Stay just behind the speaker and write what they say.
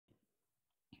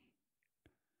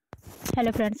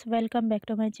Hello friends, welcome back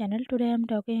to my channel. Today I am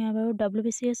talking about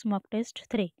WBCS mock test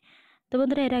 3. তো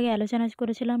বন্ধুরা এর আগে আলোচনা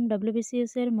করেছিলাম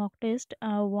WBCS এর মক টেস্ট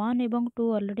 1 এবং 2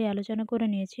 অলরেডি আলোচনা করে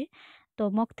নিয়েছি। তো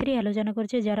মক 3 আলোচনা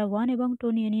করছি, যারা 1 এবং 2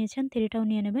 নিয়ে নিয়েছেন 3টাও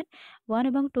নিয়ে নেবেন। 1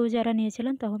 এবং 2 যারা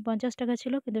নিয়েছিলেন তখন 50 টাকা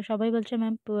ছিল, কিন্তু সবাই বলছে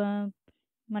ম্যাম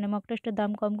মানে মক টেস্টের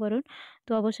দাম কম করুন।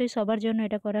 তো অবশ্যই সবার জন্য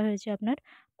এটা করা হয়েছে আপনার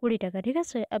 20 টাকা, ঠিক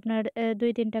আছে। আপনার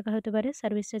 2-3 টাকা হতে পারে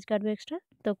সার্ভিস চার্জ কাটবে এক্সট্রা,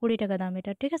 তো 20 টাকা দাম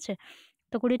এটা, ঠিক আছে।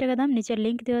 তো 20 টাকা দাম। নিচের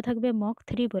লিঙ্ক দেওয়া থাকবে মক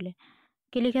 3 বলে,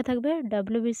 কি লেখা থাকবে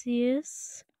WBCS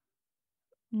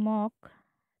মক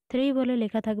 3 বলে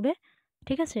লেখা থাকবে,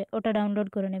 ঠিক আছে। ওটা ডাউনলোড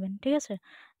করে নেবেন, ঠিক আছে।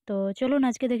 তো চলুন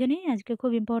আজকে দেখে নিই। আজকে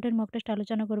খুব ইম্পর্টেন্ট মক টেস্ট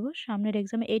আলোচনা করব। সামনের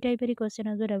এক্সামে এই টাইপেরই কোশ্চেন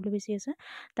আসবে WBCS এ।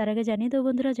 তার আগে জানিয়ে দেবো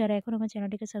বন্ধুরা, যারা এখন আমার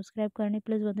চ্যানেলটিকে সাবস্ক্রাইব করেনি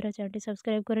প্লিজ বন্ধুরা চ্যানেলটি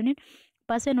সাবস্ক্রাইব করে নিন,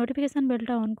 পাশে নোটিফিকেশান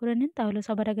বেলটা অন করে নিন, তাহলে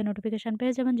সবার আগে নোটিফিকেশান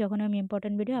পেয়ে যাবেন যখন আমি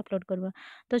ইম্পর্টেন্ট ভিডিও আপলোড করব।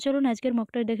 তো চলুন আজকের মক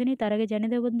টেস্ট দেখে নিই। তার আগে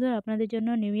জানিয়ে দেবো বন্ধুরা, আপনাদের জন্য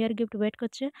নিউ ইয়ার গিফট ওয়েট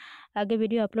করছে। আগে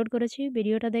ভিডিও আপলোড করেছি,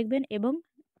 ভিডিওটা দেখবেন এবং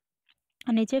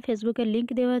নিচে ফেসবুকের লিঙ্ক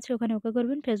দেওয়া আছে, ওখানে ওকে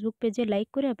করবেন, ফেসবুক পেজে লাইক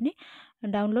করে আপনি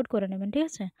ডাউনলোড করে নেবেন, ঠিক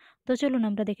আছে। তো চলুন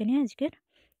আমরা দেখে নিই আজকের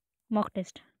মক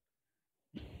টেস্ট।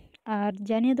 আর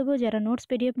জানিয়ে দেবো, যারা নোটস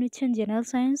পিডিএফ নিচ্ছেন general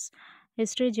science,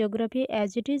 history, geography as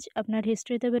it is আপনার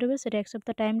হিস্ট্রিতে বেরোবে, সেটা 1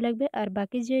 সপ্তাহ টাইম লাগবে। আর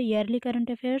বাকি যে ইয়ারলি কারেন্ট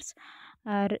অ্যাফেয়ার্স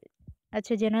আর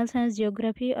আচ্ছা জেনারেল সায়েন্স,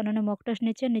 জিওগ্রাফি অন্যান্য মক টেস্ট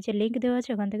নিচ্ছেন, নিচে লিঙ্ক দেওয়া আছে,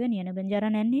 ওখান থেকে নিয়ে নেবেন। যারা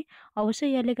নেননি অবশ্যই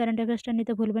ইয়ারলি কারেন্ট অ্যাফেয়ার্সটা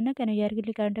নিতে ভুলবেন না, কেন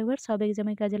ইয়ারলি কারেন্ট অ্যাফেয়ার্স সব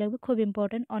এক্সামে কাজে লাগবে, খুব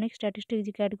ইম্পর্টেন্ট। অনেক স্ট্যাটিস্টিক্স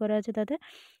অ্যাড করা আছে তাতে,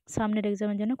 সামনের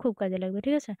এক্সামের জন্য খুব কাজে লাগবে,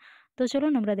 ঠিক আছে। তো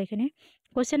চলুন আমরা দেখে নিই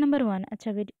কোয়েশ্চেন নাম্বার 1। আচ্ছা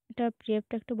ভিডিওটা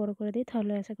পিডিএফটা একটু বড় করে দিই,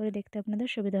 তাহলে আশা করি দেখতে আপনাদের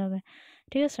সুবিধা হবে,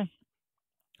 ঠিক আছে।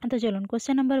 তো চলুন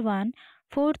question number 1,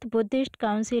 fourth Buddhist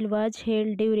council was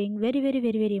held during very very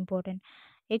very very important.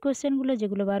 এই কোয়েশ্চেনগুলো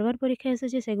যেগুলো বারবার পরীক্ষায়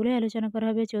এসেছে সেগুলোই আলোচনা করা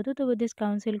হবে। চতুর্থ বুদ্ধিস্ট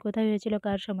কাউন্সিল কোথায় হয়েছিল,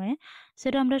 কার সময়ে,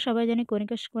 সেটা আমরা সবাই জানি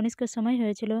কনিষ্কের সময়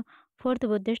হয়েছিল ফোর্থ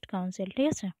বুদ্ধিস্ট কাউন্সিল, ঠিক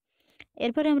আছে।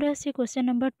 এরপরে আমরা আসছি question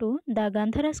number 2, the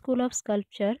Gandhara school of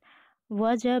sculpture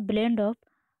was a blend of.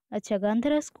 আচ্ছা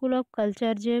গান্ধারা স্কুল অফ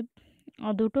কালচার যে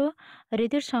দুটো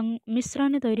রীতির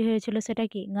মিশ্রণে তৈরি হয়েছিল সেটা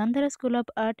কি, গান্ধারা স্কুল অফ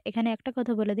আর্ট। এখানে একটা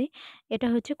কথা বলে দিই, এটা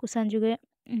হচ্ছে কুষাণ যুগে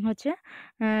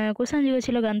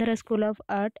ছিল গান্ধারা স্কুল অফ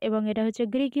আর্ট, এবং এটা হচ্ছে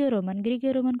গ্রিকীয় রোমান।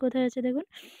 গ্রিকীয় রোমান কোথায় আছে দেখুন,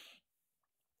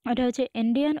 এটা হচ্ছে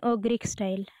ইন্ডিয়ান ও গ্রিক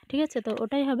স্টাইল, ঠিক আছে। তো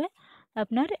ওটাই হবে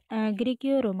আপনার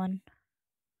গ্রিকীয় রোমান,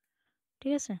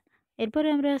 ঠিক আছে। এরপরে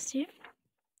আমরা আসছি,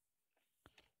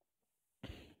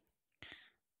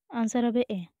 আনসার হবে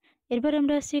এ। এরপর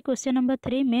আমরা আসছি question number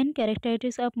 3, main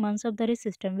characteristics of মনসবদারি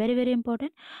system. Very very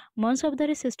important.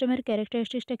 মনসবদারি সিস্টেমের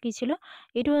ক্যারেক্টারিস্টিক্সটা কী ছিল,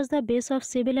 ইট was the base of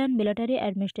civil and military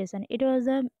administration. It was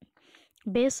the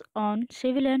base on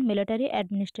civil and military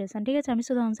administration, ঠিক আছে। আমি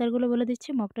শুধু আনসারগুলো বলে দিচ্ছি,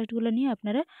 মক টেস্টগুলো নিয়ে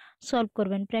আপনারা সলভ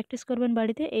করবেন, প্র্যাকটিস করবেন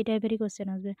বাড়িতে, এই টাইপেরই কোশ্চেন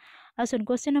আসবে। আসুন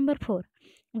question number 4,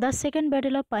 the second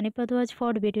battle of Panipat ওয়াজ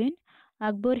ফট বিটুইন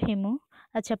আকবর হিমু।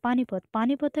 আচ্ছা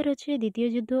পানিপথের হচ্ছে দ্বিতীয়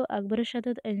যুদ্ধ আকবরের সাথে,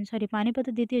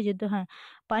 পানিপথের দ্বিতীয় যুদ্ধ, হ্যাঁ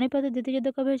পানিপথের দ্বিতীয় যুদ্ধ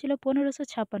কবে হয়েছিল,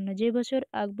 1556, যে বছর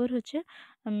আকবর হচ্ছে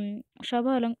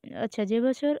যে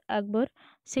বছর আকবর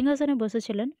সিংহাসনে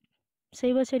বসেছিলেন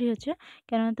সেই বছরই হচ্ছে,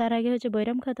 কেননা তার আগে হচ্ছে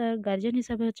বৈরাম খাঁ তার গার্জিয়ান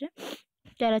হিসাবে হচ্ছে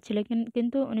চালাচ্ছিলেন,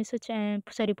 কিন্তু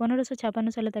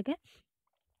 1556 সালে তাকে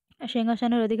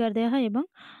সিংহাসনের অধিকার দেওয়া হয় এবং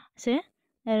সে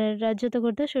রাজত্ব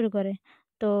করতে শুরু করে।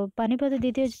 তো পানিপথের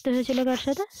দ্বিতীয় যুদ্ধ হয়েছিল কার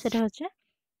সাথে, সেটা হচ্ছে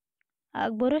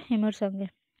আকবর ও হিমুর সঙ্গে।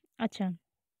 আচ্ছা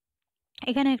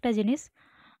এখানে একটা জিনিস,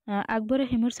 আকবর ও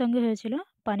হিমুর সঙ্গে হয়েছিল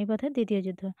পানিপথের দ্বিতীয়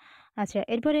যুদ্ধ। আচ্ছা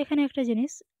এরপরে এখানে একটা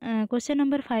জিনিস, কোশ্চেন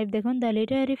নাম্বার 5 দেখুন, the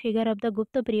Literary figure of the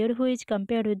Gupta period who is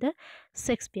compared with the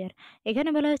Shakespeare. এখানে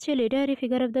বলা হচ্ছে Literary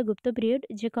figure of the Gupta period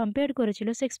যে কম্পেয়ার করেছিল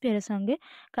শেক্সপিয়ারের সঙ্গে,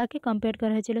 কাকে কম্পেয়ার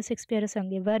করা হয়েছিল শেক্সপিয়ারের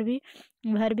সঙ্গে,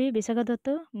 ভার্বি বিশাখা দত্ত,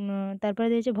 তারপরে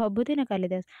দিয়েছে ভবভূতি না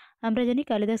কালিদাস। আমরা জানি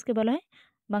কালিদাসকে বলা হয়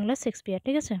বাংলার শেক্সপিয়ার,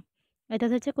 ঠিক আছে। এটা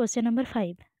হচ্ছে কোশ্চেন নাম্বার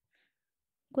 5,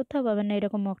 কোথাও পাবেন না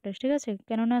এরকম মক টেস্ট, ঠিক আছে।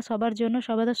 কেননা সবার জন্য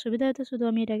সবার সুবিধা হতো, শুধু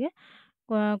আমি এটাকে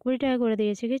 20 টাকা করে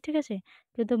দিয়েছি, ঠিক আছে।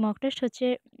 কিন্তু মক টেস্ট হচ্ছে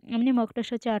এমনি মক টেস্ট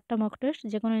হচ্ছে 8টা মক টেস্ট,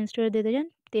 যে কোনো ইনস্টিটিউটে দিতে যান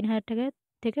 3000 টাকা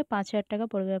থেকে 5000 টাকা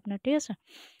পড়বে আপনার, ঠিক আছে।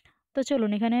 তো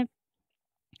চলুন এখানে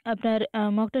আপনার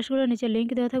মক টেস্টগুলো নিচে লিঙ্ক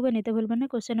দেওয়া থাকবে, নিতে ভুলবেন না।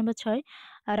 কোশ্চেন নাম্বার 6,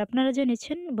 আর আপনারা যে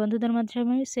নিচ্ছেন বন্ধুদের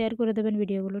মাধ্যমে শেয়ার করে দেবেন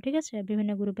ভিডিওগুলো, ঠিক আছে,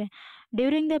 বিভিন্ন গ্রুপে।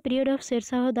 During the period of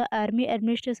Sher Shah the army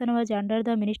administration was under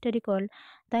the ministry call.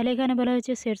 তাহলে এখানে বলা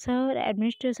হয়েছে শেরশাহর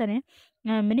অ্যাডমিনিস্ট্রেশনে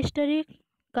মিনিস্টারি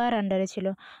কার আন্ডারে ছিল,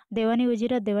 দেওয়ানি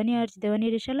উজিরাত, দেওয়ানি আর্জ, দেওয়ানি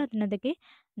রিসালাত নাকি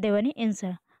দেওয়ানি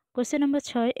ইনসা। কোশ্চেন নাম্বার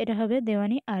 6 এটা হবে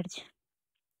দেওয়ানি আর্জ।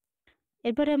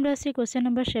 এরপরে আমরা আসছি question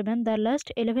number 7, the last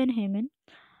 11 human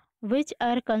which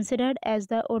are considered as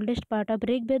the oldest part of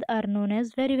Rigveda are known as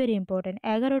very very important।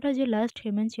 11টা যে লাস্ট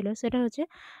হিউম্যান ছিল সেটা হচ্ছে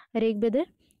ঋগ্বেদের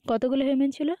কতগুলো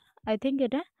হিউম্যান ছিল, আই থিঙ্ক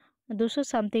এটা 200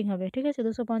 সামথিং হবে, ঠিক আছে,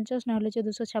 250 না হলে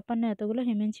 256, এতগুলো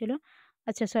হিমেন ছিল।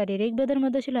 আচ্ছা সরি, ঋগ্বেদের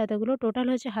মধ্যে ছিল এতগুলো, টোটাল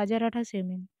হচ্ছে 1028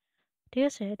 হিমেন, ঠিক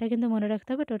আছে, এটা কিন্তু মনে রাখতে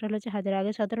হবে। টোটাল হচ্ছে 1000,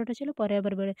 আগে 17টা ছিল, পরে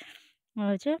আবার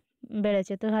হচ্ছে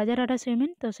বেড়েছে, তো 1028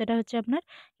 হিমেন। তো সেটা হচ্ছে আপনার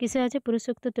কিসে আছে,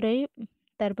 পুরুষোক্ত ত্রয়ী,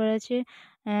 তারপরে আছে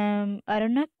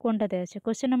আরণ্যক, কোনটাতে আছে?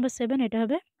 কোশ্চেন নাম্বার 7, এটা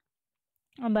হবে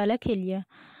বালাখিলিয়া।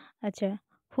 আচ্ছা,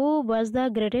 হু was the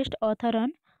greatest author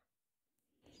on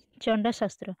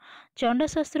চণ্ডাশাস্ত্র?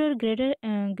 চণ্ডাশাস্ত্রের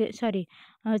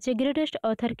greatest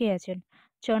author কে আছেন?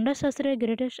 চণ্ডাশাস্ত্রের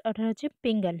গ্রেটেস্ট অথর হচ্ছে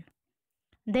পিঙ্গল।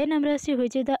 দেন আমরা আসছি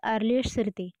হয়েছে দ্য আর্লিয়েস্ট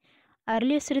স্মৃতি।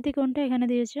 আর্লিয়েস্ট স্মৃতি কোনটা এখানে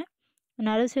দিয়েছে?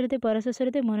 নারদস্মৃতি,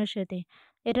 পরাশস্মৃতি, মনুস্মৃতি।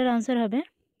 এটার আনসার হবে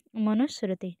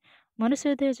মনুস্মৃতি।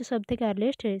 মনুস্মৃতি হচ্ছে সব থেকে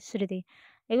আর্লিয়েস্ট স্মৃতি।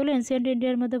 এগুলো এনসিয়েন্ট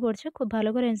ইন্ডিয়ার মধ্যে পড়ছে, খুব ভালো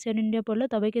করে এনসিয়েন্ট ইন্ডিয়া পড়লে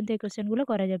তবে কিন্তু এই কোশ্চেনগুলো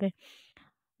করা যাবে।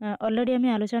 অলরেডি আমি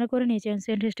আলোচনা করে নিয়েছি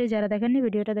এনসিয়েন্ট হিস্ট্রি, যারা দেখেননি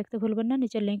ভিডিওটা দেখতে ভুলবেন না,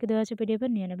 নিচের লিঙ্ক দেওয়া আছে পিডিএফ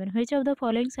নিয়ে নেবেন। Which of the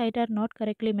following site are not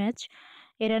correctly match?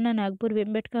 এরানা, Nagpur,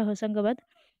 Bhimbetka, হোশঙ্গাবাদ,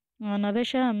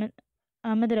 নভেশা,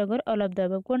 Ahmednagar, all of the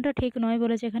above. কোনটা ঠিক নয়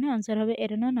বলেছে এখানে? আনসার হবে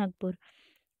এরানা, নাগপুর।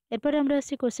 এরপরে আমরা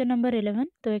আসছি কোশ্চেন নাম্বার 11।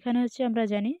 তো এখানে হচ্ছে আমরা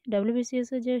জানি ডাব্লিউবিসিএস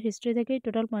এর যে হিস্ট্রি থেকে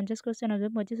টোটাল 50 কোশ্চেন আসবে,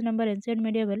 25 নাম্বার এনসিয়েন্ট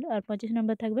মিডিয়েভাল আর 25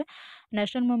 নাম্বার থাকবে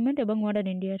ন্যাশনাল মুভমেন্ট এবং মডার্ন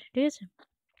ইন্ডিয়ার, ঠিক আছে।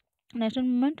 ন্যাশনাল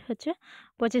মুভমেন্ট হচ্ছে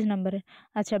 25 নম্বরে।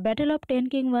 আচ্ছা, ব্যাটেল অফ 10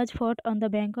 কিং ওয়াজ ফট on the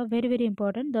bank of, very very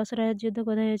important, দশরাজের যুদ্ধ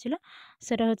কোথায় হয়েছিল?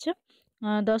 সেটা হচ্ছে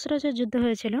দশরাজের যুদ্ধ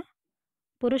হয়েছিল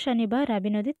পুরুষানী বা রাবি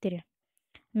নদীর তীরে।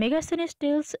 Megasthenes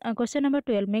tells, question number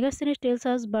 12, Megasthenes tells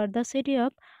us but the city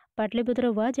of Pataliputra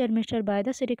was administered by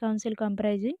the city council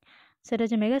comprising, সেটা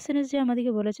হচ্ছে মেগাসথেনিস যে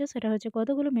আমাদেরকে বলেছে সেটা হচ্ছে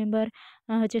কতগুলো মেম্বার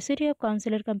হচ্ছে সিটি অফ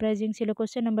কাউন্সিলের কম্প্রাইজিং ছিল?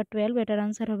 কোশ্চেন নাম্বার 12, এটার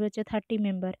আনসার হবে হচ্ছে 30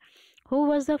 member. Who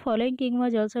was the following king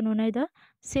was also known I the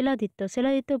Siladitya?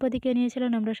 Siladitya উপাধিকে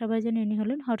নিয়েছিলেন আমরা সবাই জানি, ইনি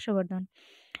হলেন Harshvardhan.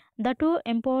 The two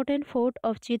important fort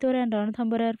of Chittor and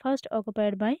Ranthambore R first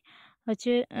occupied by,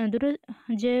 হচ্ছে দুটো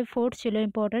যে ফোর্ট ছিল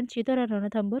ইম্পর্টেন্ট, চিতোর আর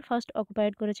রণথম্বর, ফার্স্ট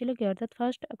অকুপাইড করেছিল কে, অর্থাৎ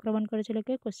ফার্স্ট আক্রমণ করেছিল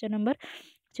কে? কোশ্চেন নাম্বার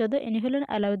 14, ইনি হলেন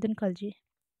আলাউদ্দিন খালজি।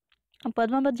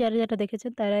 পদ্মাবত যারা যেটা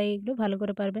দেখেছেন তারা এইগুলো ভালো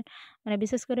করে পারবেন, মানে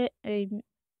বিশেষ করে এই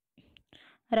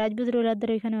রাজপুত রুলারদের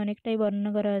এখানে অনেকটাই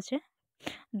বর্ণনা করা আছে।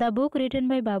 The book written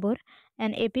by Babur,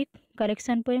 an epic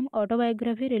collection poem,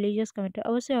 autobiography, religious commentary?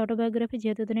 অবশ্যই অটোবায়োগ্রাফি,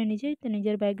 যেহেতু তিনি নিজেই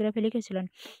নিজের বায়োগ্রাফি লিখেছিলেন।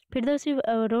 ফিরদৌসি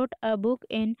রোট আ book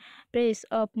in press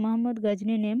of Mohammad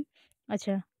Ghazni name.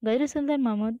 আচ্ছা, গজনি সুলতান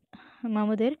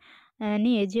মাহমুদের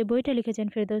নিয়ে যে বইটা লিখেছেন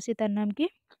ফিরদৌসি, তার নাম কি?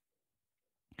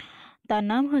 তার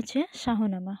নাম হচ্ছে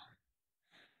শাহনামা,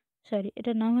 সরি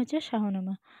এটার নাম হচ্ছে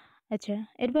শাহনামা। আচ্ছা,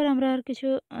 এরপর আমরা আর কিছু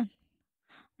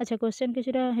আচ্ছা কোশ্চেন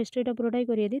কিছুটা হিস্ট্রিটা পুরোটাই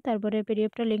করিয়ে দিই, তারপরে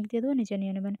পিডিএফটা লিঙ্ক দিয়ে দেবো, নিচে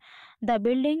নিয়ে নেবেন। The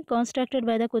building constructed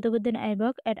by the Qutubuddin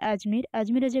Aibak at Ajmer,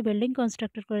 আজমিরে যে বিল্ডিং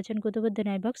কনস্ট্রাক্টেড করেছেন কুতুবুদ্দিন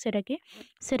আইবক সেটা কি?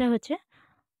 সেটা হচ্ছে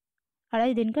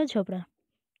আড়াই দিন কা ঝোপড়া।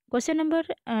 Question number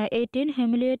 18,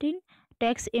 humiliating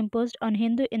tax imposed on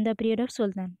Hindu in the period of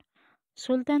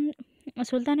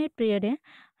সুলতানের পিরিয়ডে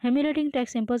হিউমিলিয়েটিং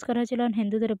ট্যাক্স ইম্পোজ করা হয়েছিল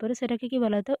হিন্দুদের উপরে, সেটাকে কি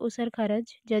বলা হতো? উসার, খারাজ,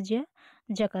 জাজিয়া,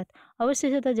 জাকাত। অবশ্যই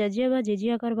সেটা জাজিয়া বা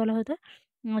জিজিয়া কর বলা হতো।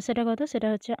 সেটা কত? সেটা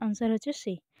হচ্ছে আনসার হচ্ছে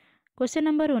C. Question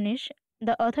number 19,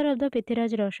 the author of the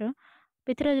Prithviraj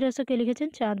রসকে লিখেছেন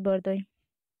চাঁদ বরদই,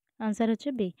 আনসার হচ্ছে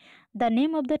B. The name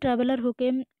of the traveller who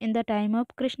came in the time of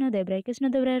Krishnadeva রায়,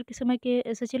 কৃষ্ণদেব রায়ের সময় কে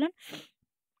এসেছিলেন?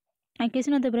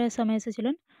 কৃষ্ণদেব রায়ের সময়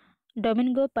এসেছিলেন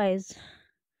ডোমিনগো পায়েজ।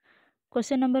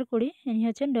 কোশ্চেন নাম্বার 20, ইনি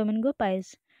হচ্ছেন ডোমিনগো পায়েজ।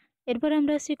 এরপরে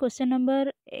আমরা আসছি question number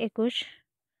 21,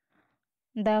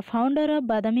 the founder of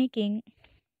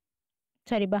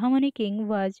বাহামনি king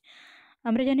was,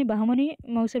 আমরা জানি বাহামনি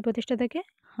বংশের প্রতিষ্ঠাতাকে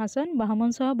হাসান বাহমন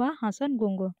শাহ বা হাসান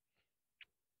গঙ্গ,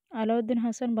 আলাউদ্দিন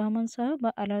হাসান বাহমন শাহ বা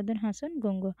আলাউদ্দিন হাসান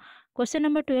গঙ্গ। Question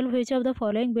number 12, which of the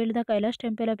following build the Kailash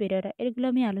temple of এরারা? এগুলো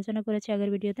আমি আলোচনা করেছি আগের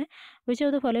ভিডিওতে। Which of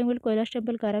the following build Kailash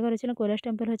temple কারা করেছিলেন?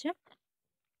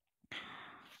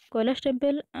 কৈলাস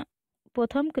টেম্পল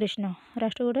প্রথম কৃষ্ণ,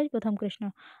 রাষ্ট্রকূটাই প্রথম Krishna.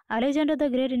 Alexander the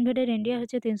great invaded India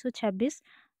হচ্ছে 326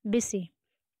 বিসি।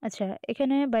 আচ্ছা,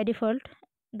 এখানে বাই ডিফল্ট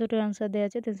দুটো আনসার দেওয়া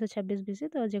আছে 326 বিসি,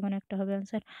 তো যে কোনো একটা হবে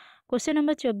answer. Question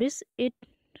number 24,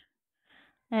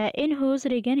 in whose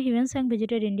regain Hiuen Tsang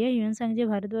visited India? Hiuen Tsang যে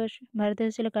ভারতে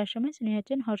এসেছিল কার সময়? তিনি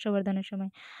হচ্ছেন হর্ষবর্ধনের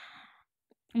সময়।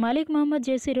 মালিক মোহাম্মদ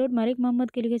জেসি রোড, মালিক মোহাম্মদ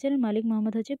কে লিখেছিলেন? মালিক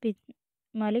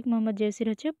মোহাম্মদ জেসির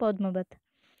হচ্ছে পদ্মাবত।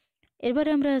 এরপরে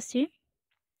আমরা আসছি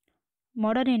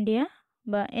মডার্ন ইন্ডিয়া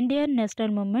বা ইন্ডিয়ান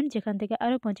ন্যাশনাল মুভমেন্ট, যেখান থেকে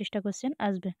আরও 25টা কোশ্চেন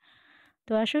আসবে।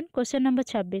 তো আসুন question number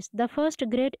 26, the first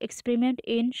great experiment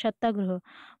in সত্যাগ্রহ,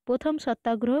 প্রথম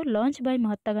সত্যাগ্রহ লঞ্চ বাই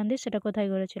মহাত্মা গান্ধী, সেটা কোথায়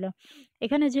করেছিল?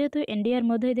 এখানে যেহেতু ইন্ডিয়ার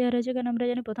মধ্যেই দেওয়া রয়েছে, কারণ আমরা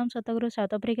জানি প্রথম সত্যাগ্রহ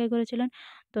সাউথ আফ্রিকায় করেছিলেন,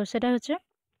 তো সেটা হচ্ছে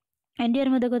ইন্ডিয়ার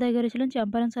মধ্যে কোথায় করেছিলেন?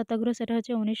 চম্পারণ সত্যাগ্রহ, সেটা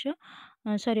হচ্ছে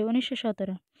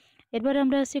 1917। এরপরে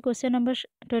আমরা আসছি question number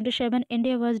 27।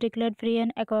 India was declared free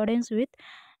and accordance with,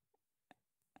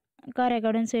 car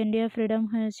অ্যাকর্ডেন্সে India freedom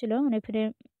হয়েছিল, মানে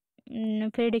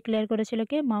ফ্রি ডিক্লেয়ার করেছিল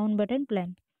কে? Mount Batten plan.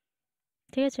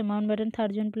 ঠিক আছে, Mount Batten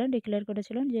third June plan declare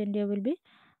করেছিলেন যে ইন্ডিয়া উইল বি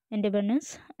ইন্ডিপেন্ডেন্স।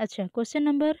 আচ্ছা, question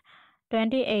number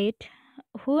 28।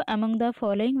 Who among the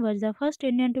following was the first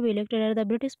Indian to B elected at the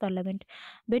British parliament?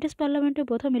 British পার্লামেন্টে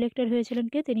প্রথম elected হয়েছিলেন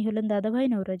কে? তিনি হলেন দাদাভাই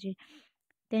নৌরোজি।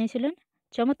 তিনি ছিলেন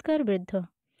চমৎকার বৃদ্ধ।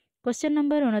 Question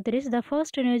number 29। The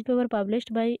first news paper published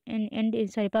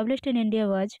in India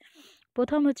was,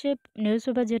 প্রথম হচ্ছে নিউজ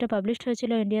পেপার যেটা পাবলিশড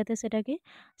হয়েছিল ইন্ডিয়াতে সেটা কি?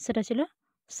 সেটা ছিল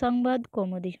সংবাদ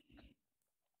Kaumudi.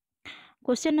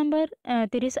 Question number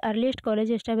 30। Earliest college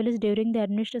establish during the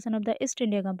administration of the east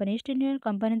India company? East Indian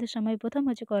কোম্পানিদের সময় প্রথম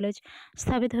হচ্ছে কলেজ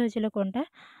স্থাপিত হয়েছিল কোনটা?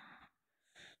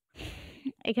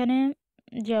 এখানে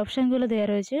যে অপশানগুলো দেওয়া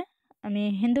রয়েছে, আমি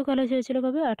হিন্দু কলেজ হয়েছিল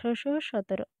কবে?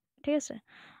 1817। ঠিক আছে।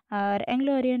 আর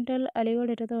অ্যাংলো ওরিয়েন্টাল আলিগড়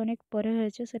এটা তো অনেক পরে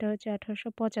হয়েছে, সেটা হচ্ছে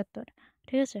 1875।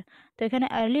 ঠিক আছে। তো এখানে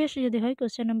আর্লিয়েস্ট যদি হয়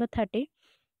কোশ্চেন নাম্বার 30,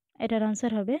 এটার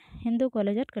আনসার হবে হিন্দু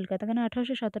কলেজ অ্যাট কলকাতা, কারণ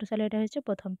 1817 সালে এটা হচ্ছে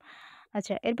প্রথম।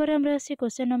 আচ্ছা, এরপরে আমরা আসছি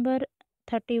কোশ্চেন নাম্বার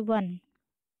 31।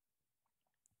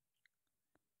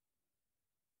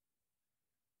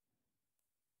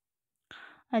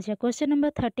 আচ্ছা, কোশ্চেন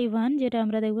নাম্বার 31 যেটা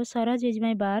আমরা দেখব, স্বরাজ is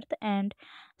my birth and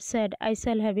sad I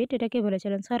shall have it, এটা কে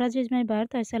বলেছিলেন? স্বরাজ is my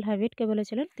birth I shall have it কে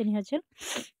বলেছিলেন? তিনি হচ্ছেন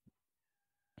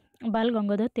বাল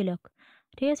গঙ্গাধর তিলক।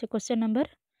 ঠিক আছে, কোশ্চেন নাম্বার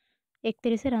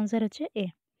 31-এর আনসার হচ্ছে এ।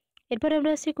 এরপর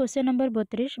আমরা আসছি question number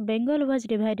 32। Bengal was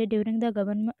divided during the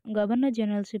governor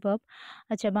generalship of,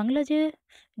 আচ্ছা বাংলা যে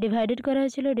ডিভাইডেড করা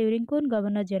হয়েছিল ডিউরিং কোন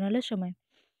গভর্নর জেনারেলের সময়?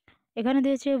 এখানে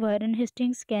দিয়েছে Warren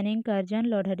Hastings, Canning, Curzon,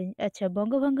 Lord Hardinge. আচ্ছা,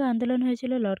 বঙ্গভঙ্গ আন্দোলন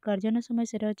হয়েছিল লর্ড কার্জনের সময়,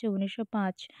 সেটা হচ্ছে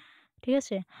 1905। ঠিক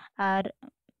আছে। আর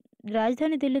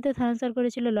রাজধানী দিল্লিতে স্থানান্তর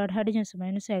করেছিল লর্ড হার্ডিঞ্জের সময়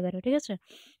 1911। ঠিক আছে।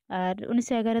 আর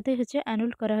 1911তেই হচ্ছে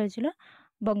অ্যানুল করা হয়েছিল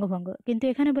বঙ্গভঙ্গ। কিন্তু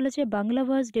এখানে বলেছে বাংলা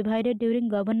ওয়াজ divided during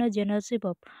governor generalship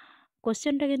of.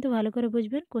 কোশ্চেনটা কিন্তু ভালো করে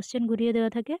বুঝবেন, কোশ্চেন ঘুরিয়ে দেওয়া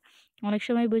থাকে, অনেক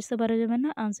সময় বুঝতে পারা যাবে না,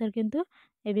 আনসার কিন্তু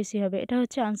এবিসি হবে। এটা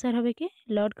হচ্ছে আনসার হবে কি?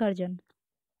 Lord Curzon.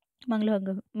 বাংলা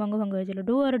বঙ্গভঙ্গ হয়েছিল।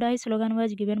 Do or die slogan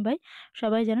was given by,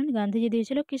 সবাই জানেন গান্ধীজি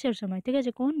দিয়েছিল কিসের সময়? ঠিক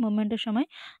আছে, কোন মুভমেন্টের সময়?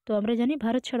 তো আমরা জানি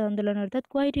ভারত ছাড়ো আন্দোলন অর্থাৎ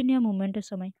কোয়াইট ইন্ডিয়া মুভমেন্টের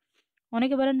সময়।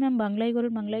 অনেকে বলেন ম্যাম বাংলায়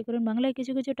করুন, বাংলায় করুন। বাংলায়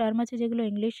কিছু কিছু টার্ম আছে যেগুলো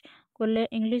ইংলিশ করলে,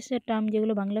 ইংলিশের টার্ম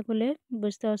যেগুলো বাংলা করলে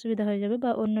বুঝতে অসুবিধা হয়ে যাবে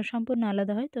বা অন্য সম্পূর্ণ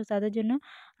আলাদা হয়, তো তাদের জন্য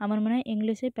আমার মনে হয়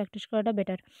ইংলিশে প্র্যাকটিস করাটা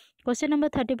better. Question number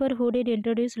 34। Who did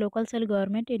introduce local sell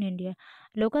government in India?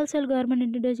 Local sell government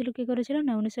introduce কী করেছিলেন?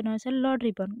 না, 1909 সালে Lord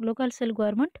Ripon. Local sell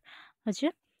government হচ্ছে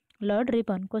লর্ড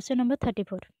রিপন। Question number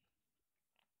 34।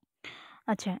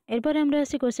 আচ্ছা, এরপরে আমরা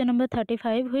আসছি question number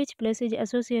 35। Which place is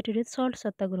associated with salt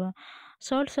satyagraha?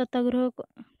 Salt সত্যাগ্রহ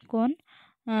কোন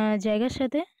জায়গার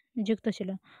সাথে যুক্ত ছিল?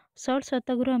 সল্ট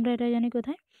সত্যাগ্রহ আমরা এটা জানি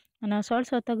কোথায়? না, সল্ট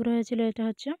সত্যাগ্রহ হয়েছিল, এটা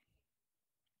হচ্ছে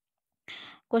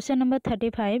কোশ্চেন নাম্বার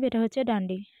 35, এটা হচ্ছে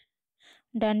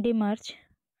ডান্ডি মার্চ।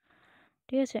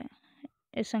 ঠিক আছে,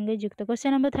 এর সঙ্গে যুক্ত।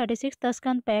 Question number 36।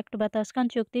 তাসকান প্যাক্ট বা তাসকান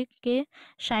চুক্তি কে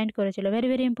সাইন করেছিল? ভেরি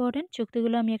ভেরি ইম্পর্টেন্ট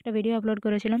চুক্তিগুলো, আমি একটা ভিডিও আপলোড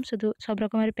করেছিলাম শুধু সব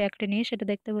রকমের প্যাক্ট নিয়ে, সেটা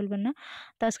দেখতে বলবেন না।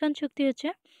 তাসকান চুক্তি হচ্ছে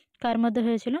কার মধ্যে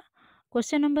হয়েছিল?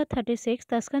 Question number 36।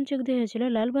 তাসকান চুক্তি হয়েছিল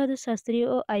লাল বাহাদুর শাস্ত্রী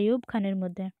ও আইয়ুব খানের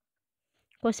মধ্যে।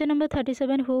 Question number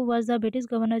 37। Who was the British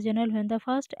governor general when the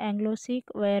first Anglo Sikh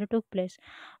war took place?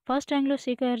 First Anglo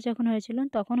Sikh war যখন হয়েছিলেন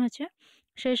তখন হচ্ছে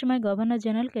সেই সময় গভর্নর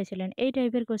জেনারেল কে ছিলেন? এই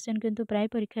টাইপের কোশ্চেন কিন্তু প্রায়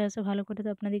পরীক্ষায় আসে, ভালো করে তো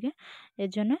আপনাদেরকে এর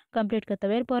জন্য কমপ্লিট করতে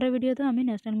হবে। এর পরের ভিডিওতে আমি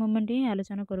ন্যাশনাল মুভমেন্ট নিয়ে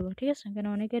আলোচনা করব। ঠিক আছে, কেন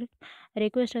অনেকের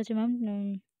রিকোয়েস্ট আছে ম্যাম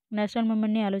ন্যাশনাল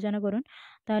মুভমেন্ট নিয়ে আলোচনা করুন।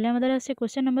 তাহলে আমাদের আসছে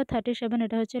কোশ্চেন নাম্বার 37।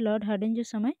 এটা হচ্ছে লর্ড হার্ডিঞ্জের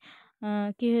সময়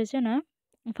কি হয়েছে না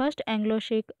first Anglo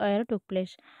Sikh war took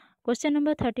place. Question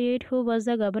number 38। Who was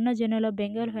the governor general of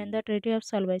Bengal when the treaty of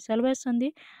সালবাই? সালবাই সন্ধি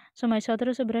সময়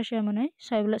 1782 এমন হয়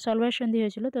সালবাই সন্ধি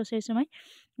হয়েছিল, তো সেই সময়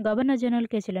গভর্নর জেনারেল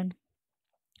কে ছিলেন?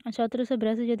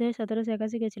 1782 যদি হয়,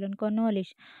 1781 কে ছিলেন? কর্নওয়ালিস।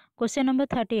 Question number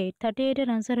 38। 38-এর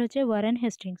আনসার হচ্ছে ওয়ারেন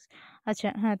হেস্টিংস। আচ্ছা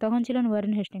হ্যাঁ, তখন ছিলেন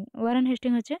ওয়ারেন হেস্টিং। ওয়ারেন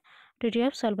হেস্টিং হচ্ছে ট্রিটি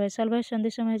অফ সালবাই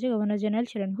সন্ধির সময় হচ্ছে গভর্নর জেনারেল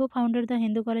ছিলেন। Who founded the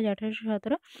Hindu college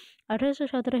 1817?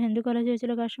 1817 Hindu college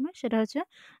হয়েছিল কার সময়? সেটা হচ্ছে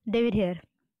ডেভিড হেয়ার।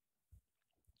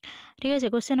 ঠিক আছে,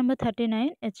 কোশ্চেন নাম্বার 39।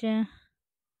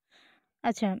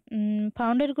 আচ্ছা,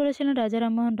 ফাউন্ডেড করেছিলেন রাজা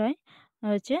রামমোহন রায়,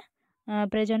 হচ্ছে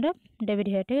প্রেজেন্ট অফ ডেভিড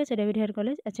হেয়ার। ঠিক আছে, ডেভিড হেয়ার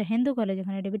কলেজ। আচ্ছা, হিন্দু কলেজ,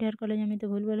 এখানে ডেভিড হেয়ার কলেজ আমি তো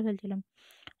ভুল বলে ফেলছিলাম।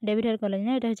 ডেভিড হেয়ার কলেজ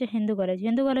না, এটা হচ্ছে হিন্দু কলেজ।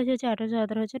 হিন্দু কলেজ হচ্ছে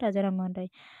 1817 হচ্ছে রাজা Rammohan Roy.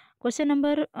 Question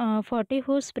number 40,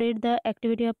 who spread the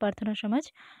activity of প্রার্থনা সমাজ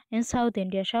ইন সাউথ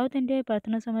ইন্ডিয়া? সাউথ ইন্ডিয়ায়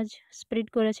প্রার্থনা সমাজ স্প্রেড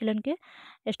করেছিলেন কে?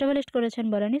 এস্টাবলিশ করেছেন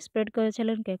বলেনি, স্প্রেড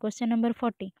করেছিলেন কে? Question number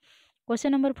 40।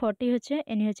 কোশ্চেন নাম্বার 40 হচ্ছে,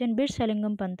 ইনি হচ্ছেন বীর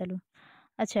সালিঙ্গম পান্তালু।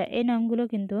 আচ্ছা, এই নামগুলো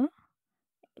কিন্তু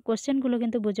কোশ্চেনগুলো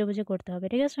কিন্তু বুঝে বুঝে করতে হবে,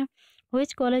 ঠিক আছে?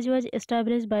 Which college was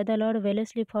establish by the Lord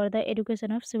Wellesley for the education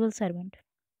of civil servant?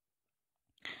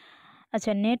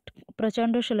 আচ্ছা, নেট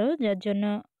প্রচণ্ড স্লো, যার জন্য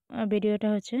ভিডিওটা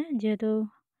হচ্ছে যেহেতু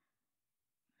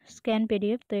স্ক্যান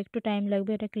পিডিএফ, তো একটু টাইম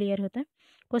লাগবে এটা ক্লিয়ার হতে।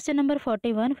 Question number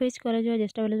 41, which college was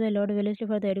establish by Lord Wellesley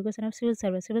for the education of civil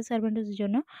servant? Civil সার্ভেন্টের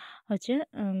জন্য হচ্ছে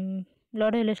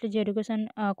লর্ড ওয়েলেসলি যে এডুকেশন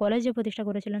কলেজ যে প্রতিষ্ঠা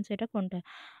করেছিলেন সেটা কোনটা?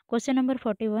 কোশ্চেন নাম্বার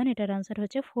 41, এটার আনসার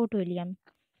হচ্ছে ফোর্ট উইলিয়াম।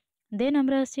 দেন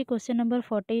আমরা আসছি question number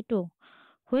 42,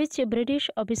 which British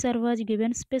officer was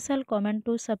given special command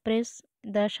two suppress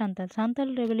the Santal? Santal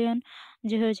rebellion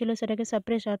যে হয়েছিল সেটাকে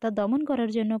সাপ্রেস অর্থাৎ দমন করার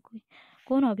জন্য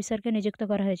কোন অফিসারকে নিযুক্ত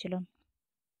করা হয়েছিল?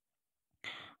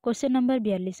 কোশ্চেন নাম্বার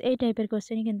 42, এই টাইপের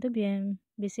কোশ্চেনই কিন্তু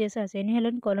বিসিএস আছে। ইনি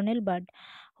হলেন colonel bird.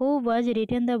 Who was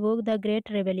written the book the great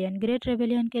rebellion? Great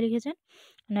rebellion কে লিখেছেন?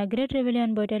 না, গ্রেট রেবেলিয়ন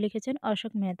বইটা লিখেছেন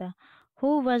অশোক মেহতা। হু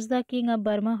was the king of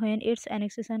Burma when it's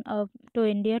annexation of to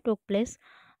India took place?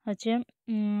 হচ্ছে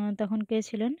তখন কে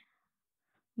ছিলেন?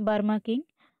 Burma king.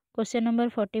 কোশ্চেন নাম্বার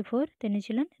 44, তিনি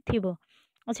ছিলেন Thibaut.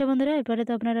 আচ্ছা বন্ধুরা, এবারে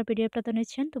তো আপনারা পিডিএফটা তো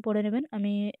নিচ্ছেন, তো পড়ে নেবেন,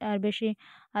 আমি আর বেশি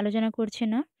আলোচনা করছি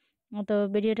না, তো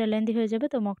ভিডিওটা লেন্দি হয়ে যাবে।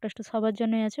 তো মক টেস্টটা সবার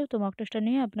জন্যই আছে, তো মক টেস্টটা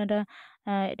নিয়ে আপনারা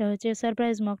এটা হচ্ছে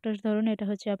সারপ্রাইজ মক টেস্ট ধরুন, এটা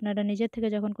হচ্ছে আপনারা নিজের থেকে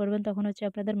যখন করবেন তখন হচ্ছে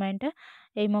আপনাদের মাইন্ডটা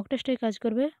এই মক টেস্টেই কাজ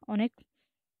করবে, অনেক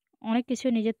অনেক কিছু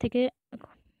নিজের থেকে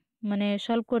মানে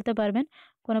সলভ করতে পারবেন,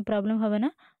 কোনো প্রবলেম হবে না।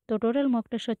 তো টোটাল মক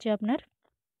টেস্ট হচ্ছে আপনার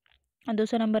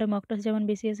 200 নম্বরের মক টেস্ট, যেমন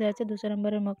বিসিএসে আছে 200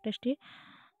 নম্বরের মক টেস্টটি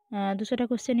 200টা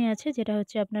কোশ্চেনই আছে, যেটা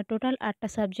হচ্ছে আপনার টোটাল 8টা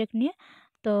সাবজেক্ট নিয়ে।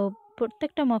 তো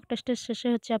প্রত্যেকটা মক টেস্টের শেষে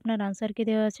হচ্ছে আপনার আনসার কি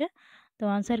দেওয়া আছে, তো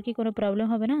আনসার কি কোনো প্রবলেম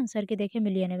হবে না, আনসার কি দেখে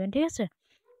মিলিয়ে নেবেন, ঠিক আছে?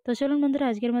 তো চলুন বন্ধুরা,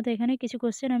 আজকের মতো এখানে কিছু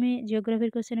কোশ্চেন আমি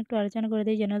জিওগ্রাফির কোশ্চেন একটু আলোচনা করে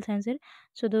দিই, জেনারেল সায়েন্সের।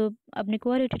 শুধু আপনি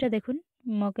কোয়ালিটিটা দেখুন,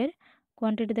 মকের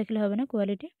কোয়ান্টিটি দেখলে হবে না,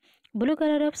 quality. Blue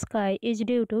colour of sky is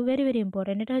due to, very very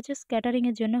important, এটা হচ্ছে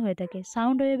স্ক্যাটারিংয়ের জন্য হয়ে থাকে।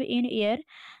 সাউন্ড ওয়েভ ইন ইয়ার,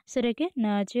 সেটাকে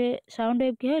না যে সাউন্ড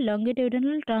ওয়েভ কী হয়,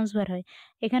 লঙ্গিটিউডিনাল ট্রান্সফার হয়,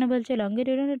 এখানে বলছে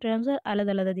লঙ্গিটিউডিনাল ট্রান্সফার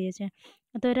আলাদা আলাদা দিয়েছে।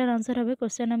 তো এটার আনসার হবে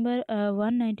কোশ্চেন নাম্বার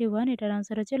 191, এটার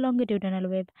আনসার হচ্ছে লঙ্গিটিউডিনাল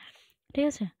ওয়েভ, ঠিক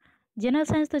আছে? জেনারেল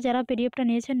সায়েন্স তো যারা পিডিএফটা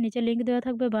নিয়েছেন নিচে লিঙ্ক দেওয়া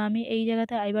থাকবে, বা আমি এই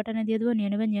জায়গাতে আই বাটনে দিয়ে দেবো, নিয়ে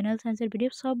নেবেন জেনারেল সায়েন্সের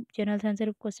পিডিএফ, সব জেনারেল সায়েন্সের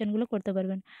কোশ্চেনগুলো করতে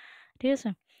পারবেন, ঠিক আছে?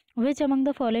 Which among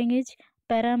the following is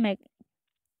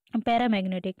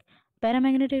paramagnetic?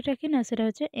 প্যারাম্যাগনেটিকটা কি না, সেটা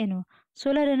হচ্ছে এনো।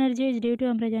 Solar energy is due to,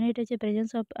 আমরা জানি এটা হচ্ছে প্রেজেন্স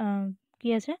অফ কি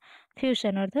আছে,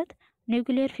 ফিউশন, অর্থাৎ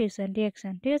নিউক্লিয়ার ফিউশন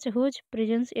রিয়াকশন, ঠিক আছে? Whose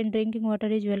presence in drinking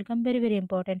water is welcome, very very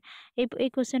important. এই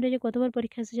কোশ্চেনটা যে কতবার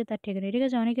পরীক্ষা এসেছে তার ঠিক নেই, ঠিক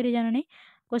আছে? অনেকেরই জানা নেই।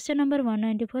 কোশ্চেন নাম্বার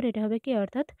 194, এটা হবে কি,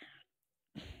 অর্থাৎ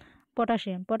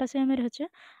পটাশিয়াম। পটাশিয়ামের হচ্ছে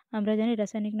আমরা জানি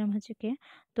রাসায়নিক নাম হচ্ছে কে,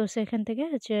 তো সেখান থেকে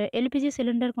হচ্ছে এলপিজি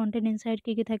সিলিন্ডার কন্টেন ইনসাইড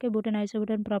কী কী থাকে, বুটেন,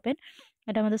 আইসোবুটেন, প্রপেন,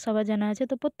 এটা আমাদের সবার জানা আছে।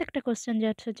 তো প্রত্যেকটা কোশ্চেন যা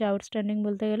হচ্ছে আউটস্ট্যান্ডিং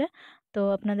বলতে গেলে, তো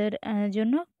আপনাদের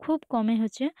জন্য খুব কমে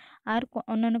হচ্ছে, আর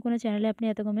অন্যান্য কোনো চ্যানেলে আপনি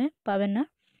এত কমে পাবেন না।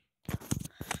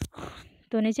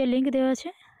 তো নিচে লিঙ্ক দেওয়া আছে,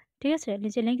 ঠিক আছে?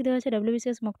 নিচে লিঙ্ক দেওয়া আছে,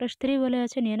 WBCS মক টেস্ট 3 বলে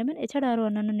আছে, নিয়ে নেবেন। এছাড়া আরও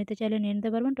অন্যান্য নিতে চাইলে নিয়ে নিতে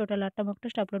পারবেন, টোটাল 8টা মক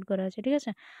টেস্ট আপলোড করা আছে, ঠিক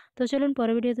আছে? তো চলুন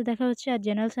পরের ভিডিওতে দেখা হচ্ছে। আর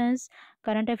জেনারেল সায়েন্স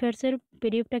কারেন্ট অ্যাফেয়ার্সের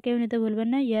পিডিএফটা কেউ নিতে ভুলবেন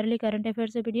না, ইয়ারলি কারেন্ট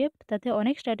অ্যাফেয়ার্সের পিডিএফ, তাতে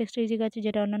অনেক স্ট্যাটিস্টিক্স আছে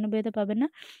যেটা অন্যান্য বইতে পাবেন না।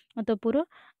 তো পুরো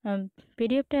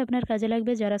পিডিএফটা আপনার কাজে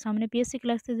লাগবে, যারা সামনে পিএসসি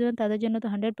ক্লাসে দেবেন তাদের জন্য তো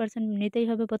 100% নিতেই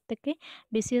হবে প্রত্যেককেই।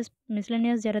 বিসিএস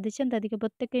মিসলেনিয়াস যারা দিচ্ছেন তাদেরকে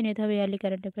প্রত্যেককেই নিতে হবে ইয়ারলি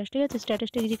কারেন্ট অ্যাফেয়ার্স, ঠিক আছে?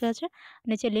 স্ট্যাটিস্টিক্স আছে,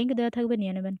 নিচে লিঙ্ক দেওয়া থাকবে,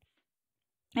 নিয়ে নেবেন।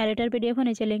 আর এটার পিডিএফও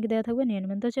নিচে লিঙ্ক দেওয়া থাকবে, নিয়ে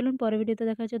নেবেন। তো চলুন পরের ভিডিওতে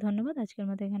দেখা হচ্ছে, ধন্যবাদ, আজকের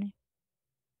মতো এখানে।